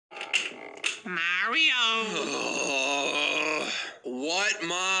Mario. What,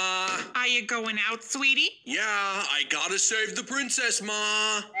 Ma? Are you going out, sweetie? Yeah, I gotta save the princess,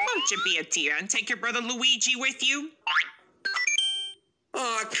 Ma. Won't you be a dear and take your brother Luigi with you?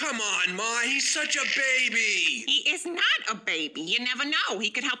 Aw, come on, Ma. He's such a baby. He is not a baby. You never know. He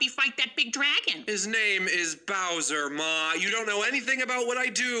could help you fight that big dragon. His name is Bowser, Ma. You don't know anything about what I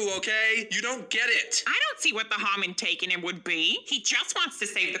do, okay? You don't get it. I don't see what the harm in taking him would be. He just wants to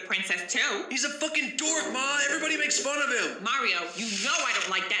save the princess, too. He's a fucking dork, Ma. Everybody makes fun of him. Mario, you know I don't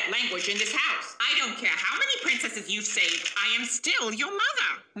like that language in this house. I don't care how many princesses you've saved. I am still your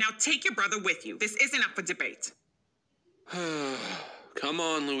mother. Now take your brother with you. This isn't up for debate. Come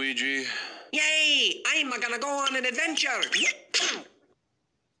on, Luigi. Yay! I'm gonna go on an adventure.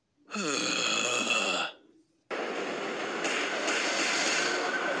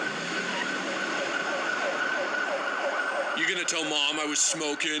 You gonna tell Mom I was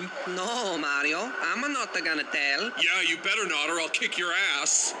smoking? No, Mario, I'm not gonna tell. Yeah, you better not or I'll kick your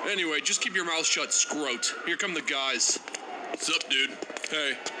ass. Anyway, just keep your mouth shut, scrote. Here come the guys. What's up, dude?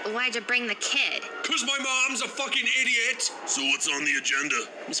 Hey. Why'd you bring the kid? 'Cause my mom's a fucking idiot! So what's on the agenda?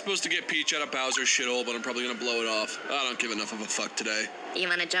 I'm supposed to get Peach out of Bowser's shithole, but I'm probably gonna blow it off. I don't give enough of a fuck today. You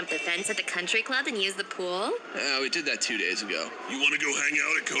wanna jump the fence at the country club and use the pool? We did that 2 days ago. You want to go hang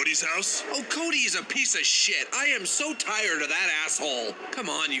out at Cody's house? Oh, Cody is a piece of shit. I am so tired of that asshole. Come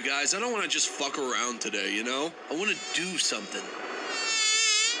on, you guys. I don't want to just fuck around today, you know? I want to do something.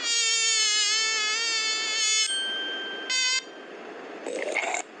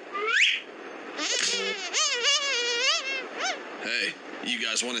 Hey, you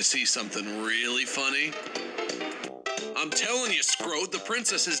guys want to see something really funny? I'm telling you, Scrote, the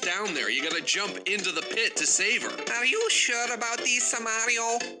princess is down there. You gotta jump into the pit to save her. Are you sure about this,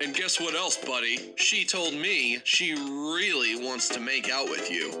 Mario? And guess what else, buddy? She told me she really wants to make out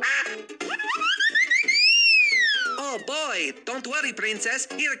with you. Oh boy, don't worry, princess.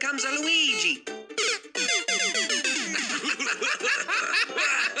 Here comes a Luigi.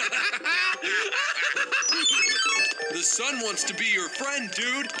 The sun wants to be your friend,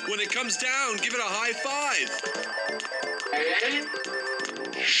 dude. When it comes down, give it a high five.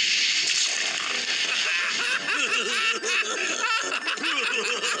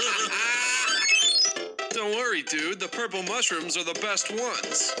 Don't worry, dude. The purple mushrooms are the best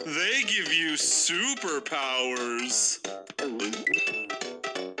ones. They give you superpowers.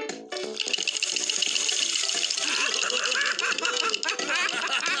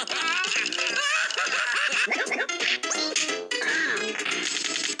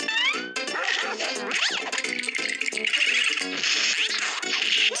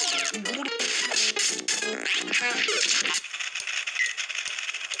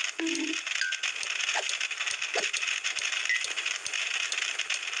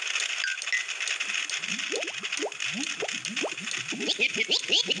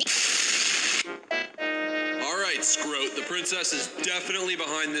 All right, Scrote, the princess is definitely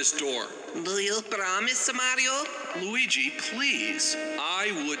behind this door. Do you promise, Mario? Luigi, please.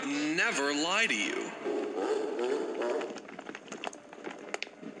 I would never lie to you.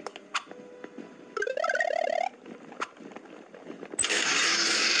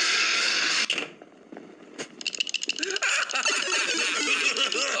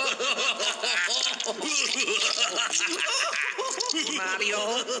 Mario,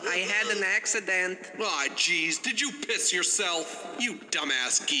 I had an accident. Aw, jeez, did you piss yourself? You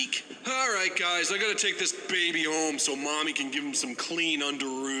dumbass geek. All right, guys, I gotta take this baby home so Mommy can give him some clean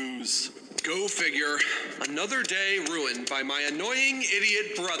underoos. Go figure. Another day ruined by my annoying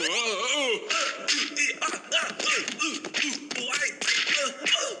idiot brother.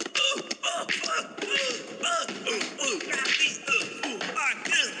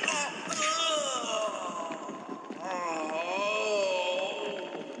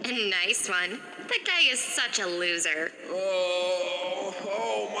 Nice one. That guy is such a loser. Oh,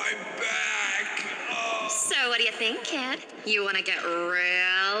 my back. Oh. So what do you think, kid? You wanna get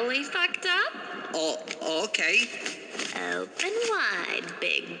really fucked up? Oh, okay. Open wide,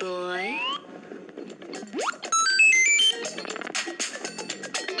 big boy.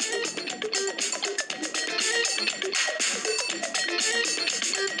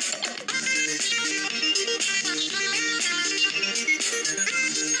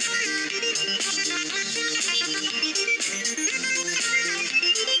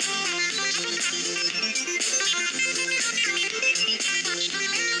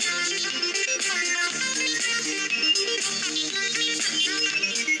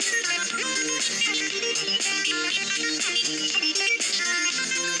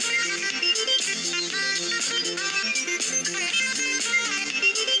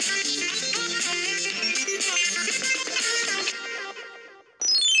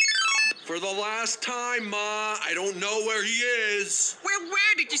 the last time, Ma. I don't know where he is. Well,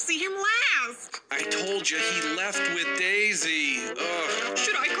 where did you see him last? I told you he left with Daisy. Ugh.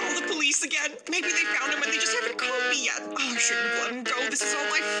 Should I call the police again? Maybe they found him and they just haven't called me yet. Oh, I shouldn't have let him go. This is all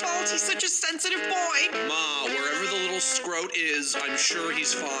my fault. He's such a sensitive boy. Ma, wherever the little scrote is, I'm sure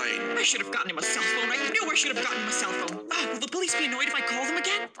he's fine. I should have gotten him a cell phone. I knew I should have gotten him a cell phone. Oh, will the police be annoyed if I call them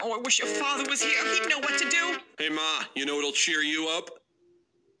again? Oh, I wish your father was here. He'd know what to do. Hey, Ma, you know what'll cheer you up?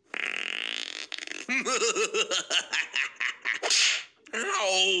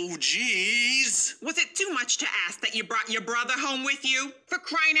 Oh, jeez. Was it too much to ask that you brought your brother home with you? For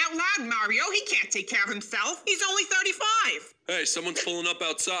crying out loud, Mario, he can't take care of himself. He's only 35. Hey, someone's pulling up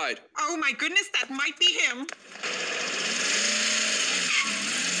outside. Oh my goodness, that might be him.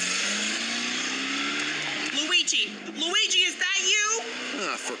 Luigi, is that you?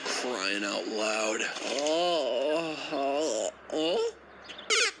 Ah, for crying out loud.